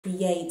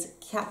create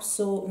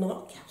capsule,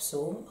 not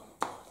capsule.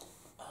 Oh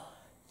my God.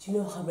 Do you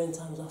know how many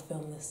times I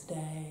filmed this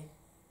today?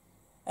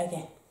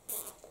 Okay,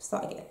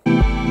 start again.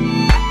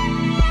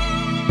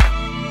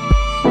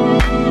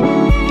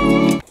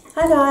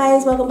 Hi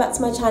guys, welcome back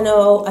to my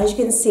channel. As you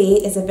can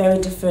see, it's a very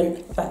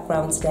different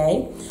background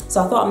today.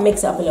 So I thought I'd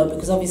mix it up a little bit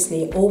because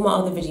obviously all my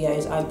other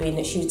videos I've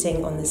been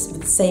shooting on this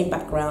with the same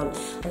background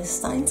and it's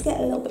starting to get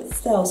a little bit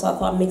stale. So I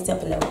thought I'd mix it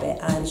up a little bit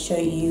and show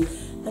you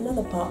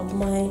another part of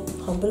my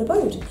humble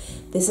abode.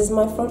 This is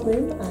my front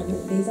room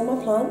and these are my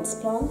plants,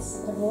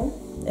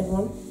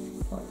 everyone,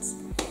 plants.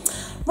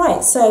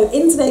 Right, so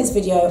in today's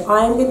video,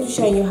 I'm going to be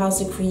showing you how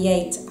to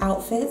create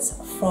outfits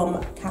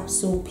from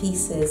capsule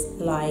pieces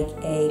like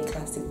a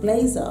classic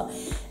blazer,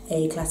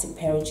 a classic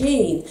pair of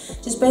jeans,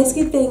 just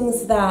basically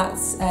things that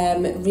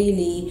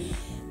really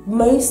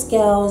most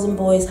girls and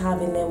boys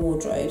have in their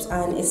wardrobes.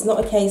 And it's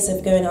not a case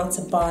of going out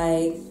to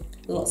buy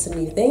lots of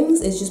new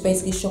things, it's just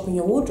basically shopping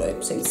your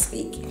wardrobe, so to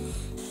speak.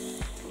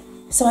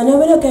 So I know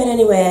we're not going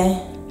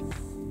anywhere,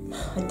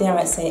 dare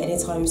I say,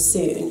 anytime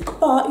soon,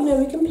 but you know,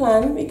 we can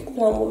plan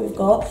what we've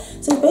got.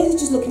 So it's basically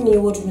just looking in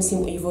your wardrobe and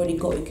seeing what you've already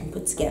got you can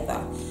put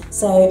together.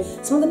 So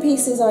some of the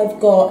pieces I've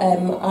got,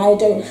 I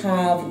don't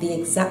have the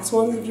exact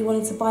ones if you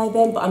wanted to buy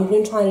them, but I'm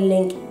going to try and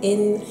link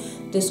in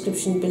the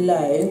description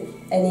below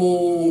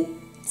any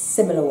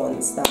similar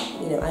ones that,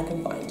 you know, I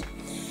can find.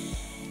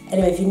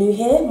 Anyway, if you're new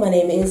here, my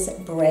name is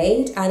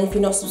Braid, and if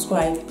you're not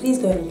subscribed, please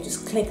go and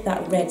just click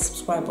that red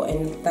subscribe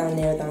button down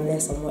there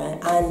somewhere.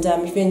 And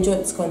if you enjoyed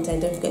this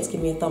content, don't forget to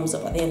give me a thumbs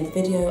up at the end of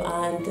the video,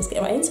 and let's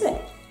get right into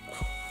it.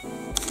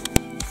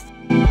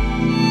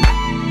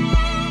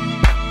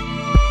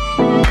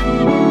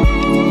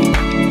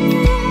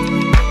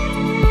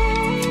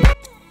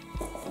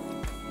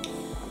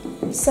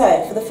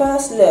 So for the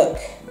first look,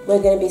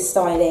 we're going to be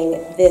styling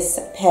this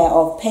pair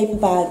of paper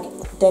bag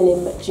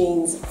denim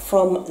jeans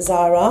from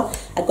Zara.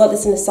 I got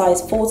this in a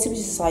size 40, which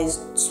is a size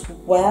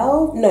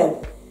 12.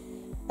 No,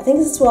 I think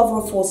it's a 12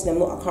 or a 14.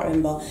 I can't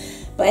remember.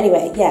 But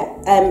anyway, yeah,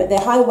 they're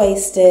high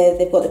waisted.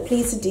 They've got the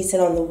pleated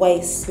detail on the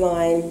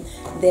waistline.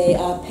 They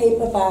are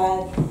paper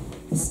bag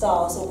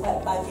style, so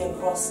quite baggy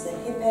across the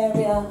hip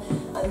area,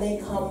 and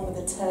they come with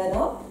a turn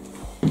up.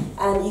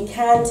 And you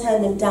can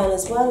turn them down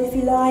as well if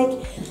you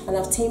like. And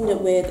I've teamed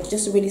it with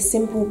just a really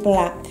simple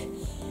black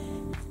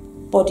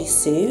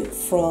bodysuit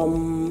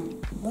from,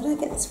 where did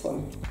I get this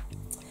from?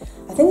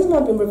 I think this might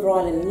have been River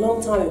Island a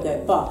long time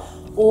ago, but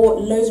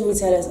loads of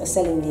retailers are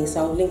selling these,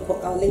 so I'll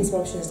link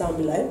some options down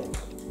below.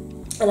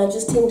 And I've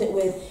just teamed it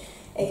with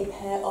a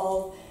pair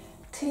of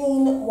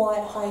clean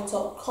white high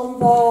top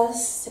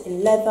Converse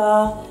in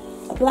leather,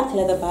 a black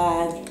leather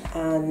bag,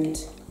 and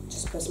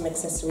just put some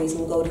accessories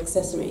and gold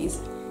accessories.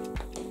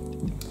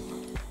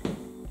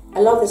 I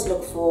love this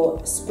look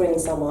for spring,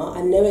 summer.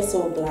 I know it's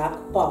all black,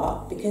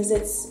 but because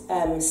it's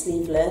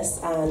sleeveless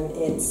and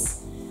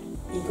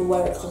you can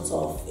wear it cut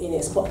off, you know,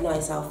 it's quite a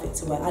nice outfit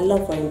to wear. I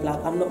love wearing black.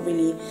 I'm not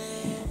really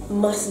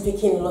massively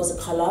keen on lots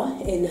of colour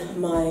in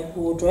my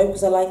wardrobe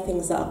because I like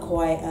things that are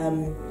quite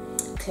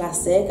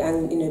classic,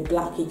 and you know,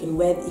 black you can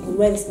wear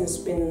this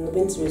in the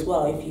winter as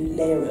well if you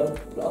layer it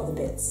with other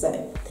bits. So.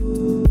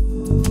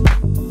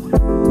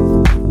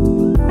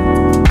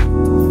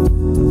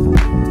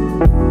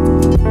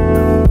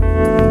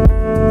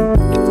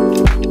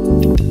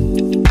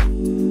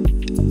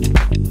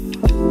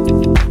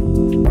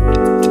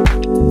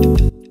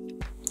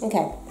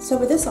 Okay, so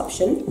with this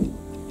option,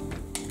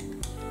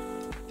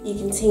 you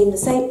can team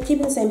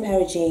keeping the same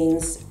pair of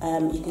jeans.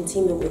 You can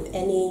team it with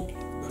any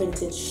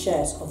printed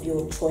shirt of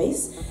your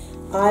choice.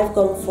 I've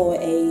gone for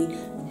a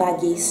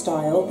baggy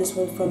style. This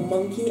one from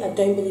Monkey. I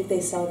don't believe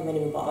they sell them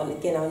anymore, but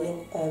again, I'll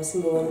link a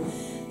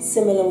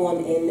similar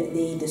one in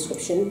the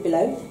description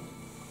below.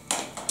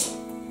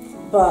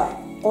 But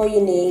all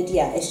you need,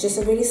 yeah, it's just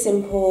a really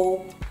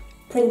simple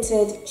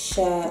printed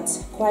shirt,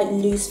 quite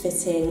loose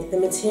fitting. The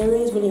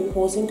material is really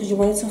important because you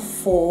want it to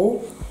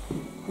fall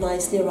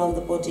nicely around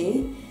the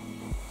body.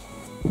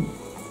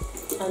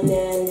 And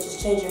then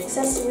just change your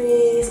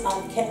accessories.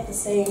 I've kept the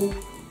same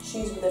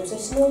shoes with them. So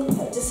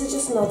this is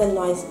just another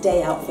nice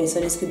day outfit. So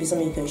this could be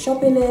something you go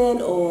shopping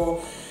in,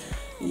 or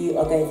you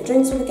are going for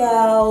drinks with the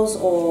girls,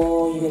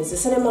 or you're going to the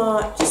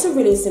cinema. Just a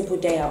really simple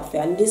day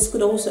outfit. And this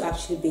could also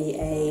actually be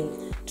a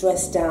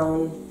dress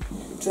down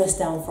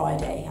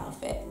Friday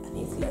outfit. I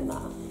need to learn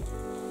that.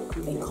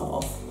 Completely cut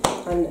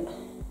off. And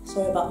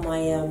sorry about my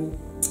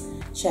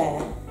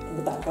chair in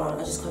the background.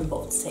 I just can't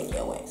bother to take it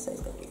away, so it's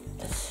gonna be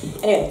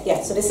good. Anyway,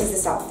 yeah. So this is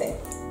this outfit.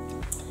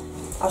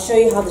 I'll show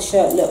you how the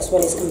shirt looks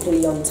when it's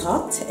completely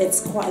untucked.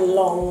 It's quite a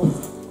long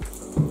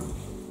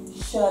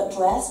shirt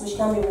dress, which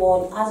can be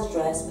worn as a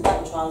dress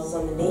without the trousers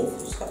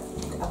underneath.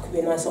 That could be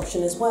a nice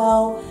option as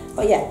well.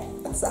 But yeah,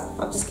 that's that.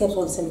 I've just kept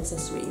all the same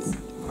accessories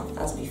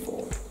as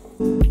before.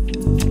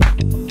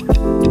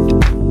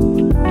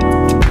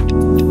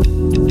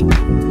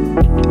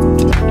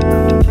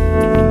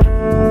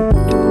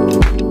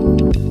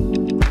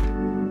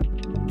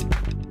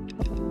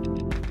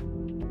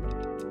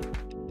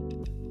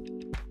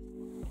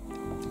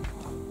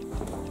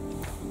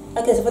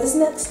 Okay, so for this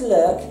next next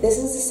look, this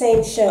is the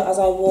same shirt as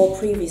I wore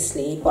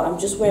previously, but I'm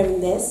just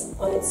wearing this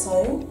on its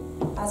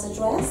own as a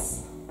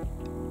dress.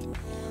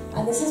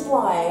 And this is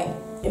why,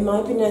 in my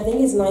opinion, I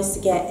think it's nice to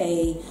get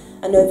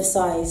an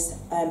oversized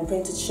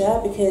printed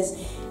shirt, because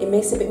it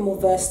makes it a bit more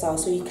versatile.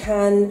 So you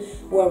can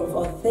wear it with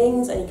other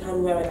things and you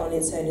can wear it on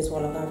its own as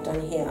well, like I've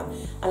done here.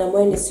 And I'm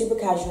wearing it super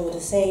casual with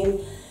the same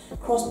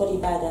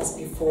crossbody bag as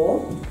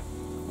before.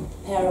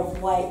 Pair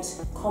of white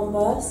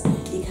Converse.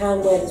 You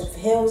can wear this with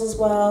heels as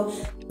well.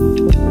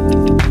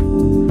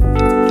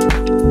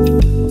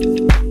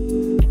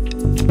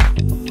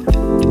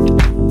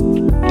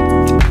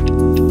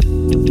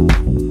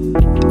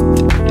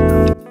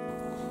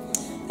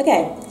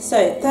 Okay,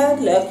 so third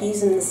look,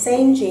 using the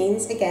same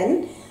jeans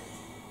again.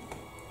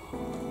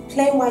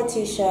 Plain white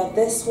t-shirt.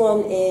 This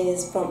one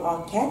is from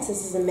Arket.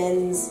 This is a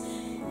men's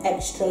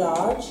extra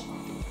large.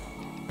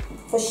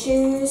 For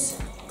shoes,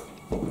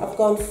 I've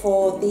gone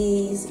for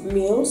these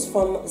mules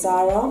from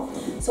Zara.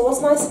 So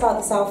what's nice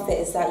about this outfit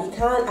is that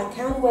I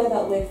can wear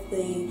that with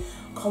the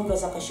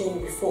Converse like I showed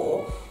you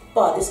before,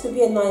 but this could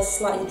be a nice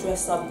slightly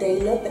dressed up day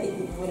look that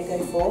you want to go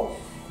for.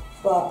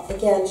 But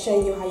again,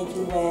 showing you how you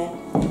can wear,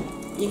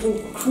 you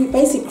can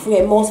basically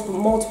create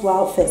multiple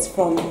outfits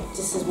from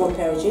just as one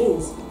pair of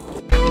jeans.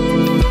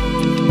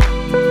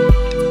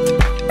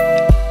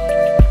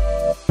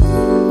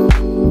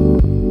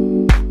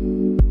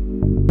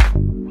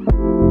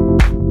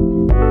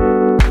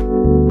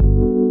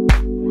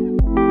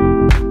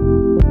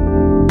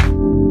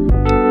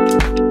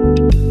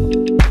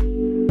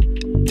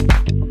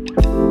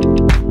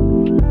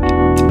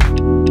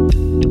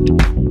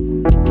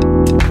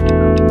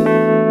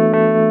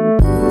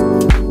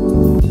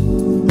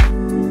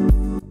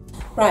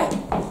 Right,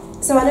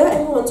 so I know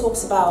everyone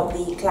talks about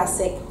the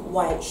classic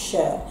white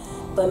shirt,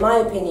 but in my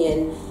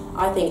opinion,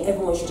 I think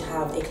everyone should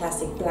have a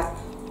classic black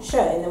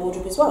shirt in their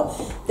wardrobe as well.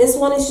 This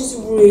one is just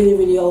a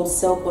really old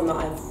silk one that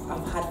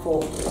I've had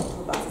for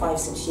about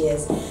 5-6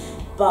 years.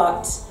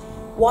 But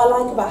what I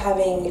like about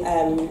having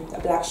a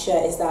black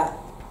shirt is that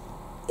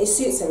it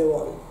suits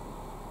everyone.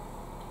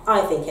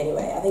 I think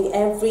anyway. I think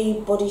every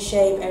body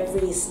shape,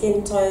 every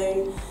skin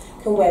tone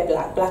can wear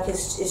black. Black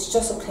is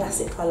just a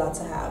classic colour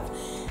to have.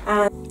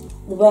 And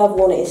the way I've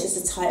worn it is just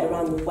a tight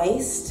around the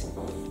waist.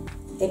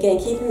 Again,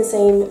 keeping the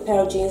same pair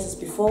of jeans as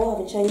before, I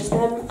haven't changed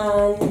them.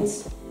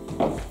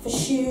 And for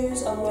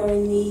shoes, I'm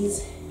wearing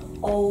these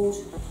old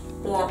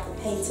black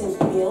patent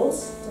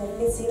heels. So you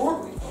can see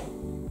that.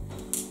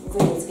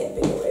 Really need to get a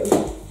bigger room.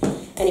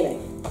 Anyway,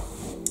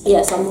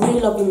 yes, I'm really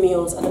loving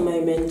Mules at the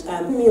moment.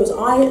 Mules,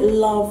 I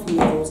love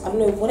Mules. I don't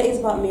know what it is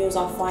about Mules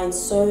I find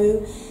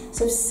so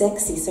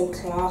sexy, so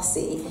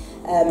classy.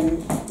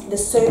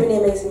 There's so many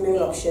amazing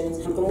meal options.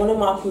 In one of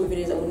my upcoming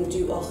videos, I'm going to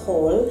do a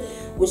haul,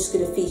 which is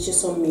going to feature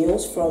some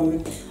meals from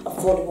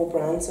affordable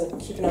brands, so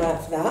keep an eye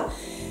out for that.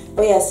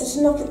 But yeah,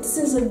 this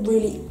is a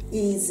really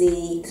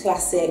easy,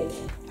 classic,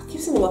 I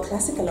keep saying the word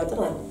classic a lot, don't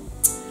I?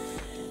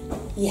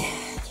 Yeah,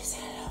 I keep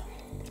saying it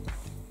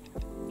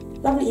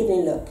a lot. Lovely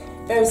evening look,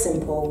 very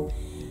simple.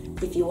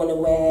 If you want to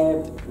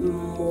wear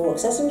more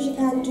accessories, you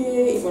can do.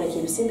 If you want to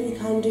keep it simple, you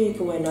can do. You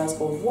can wear a nice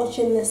gold watch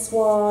in this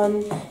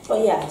one.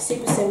 But yeah,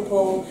 super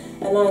simple.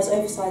 A nice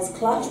oversized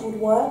clutch would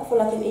work for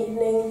like an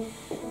evening,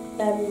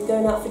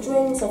 going out for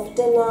drinks or for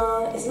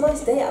dinner. It's a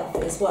nice day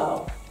outfit as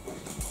well,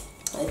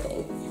 I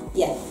think.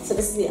 Yeah, so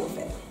this is the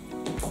outfit.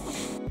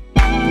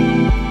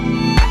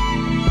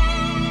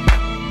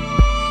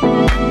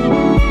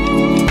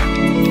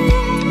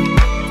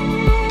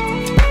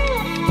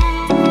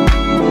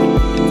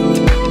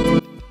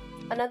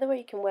 Another way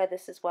you can wear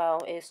this as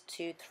well is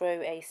to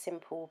throw a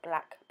simple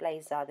black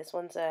blazer. This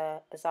one's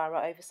a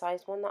Zara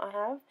oversized one that I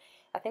have.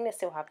 I think they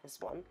still have this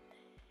one.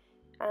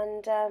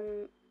 And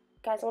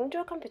guys, I want to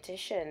do a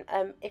competition.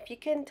 If you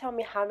can tell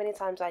me how many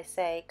times I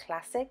say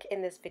classic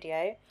in this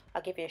video,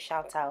 I'll give you a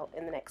shout out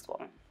in the next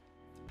one.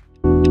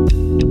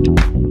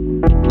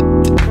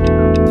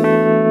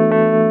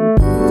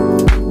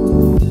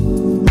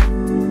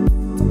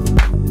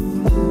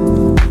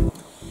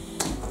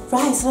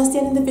 Right, so that's the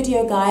end of the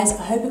video, guys.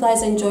 I hope you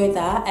guys enjoyed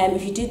that.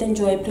 If you did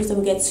enjoy it, please don't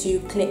forget to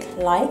click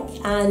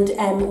like.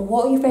 And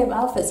what are your favourite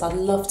outfits? I'd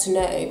love to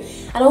know.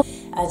 And also,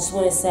 I just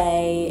want to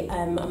say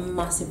I'm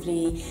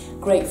massively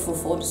grateful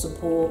for all the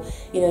support.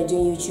 You know,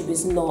 doing YouTube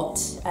is not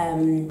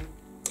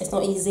it's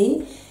not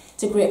easy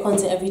to create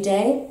content every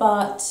day,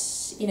 but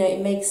you know, it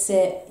makes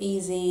it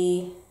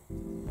easy.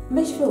 It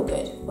makes you feel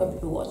good when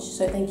people watch.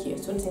 So thank you. I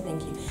just want to say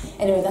thank you.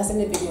 Anyway, that's the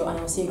end of the video, and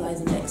I'll see you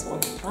guys in the next one.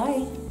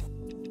 Bye.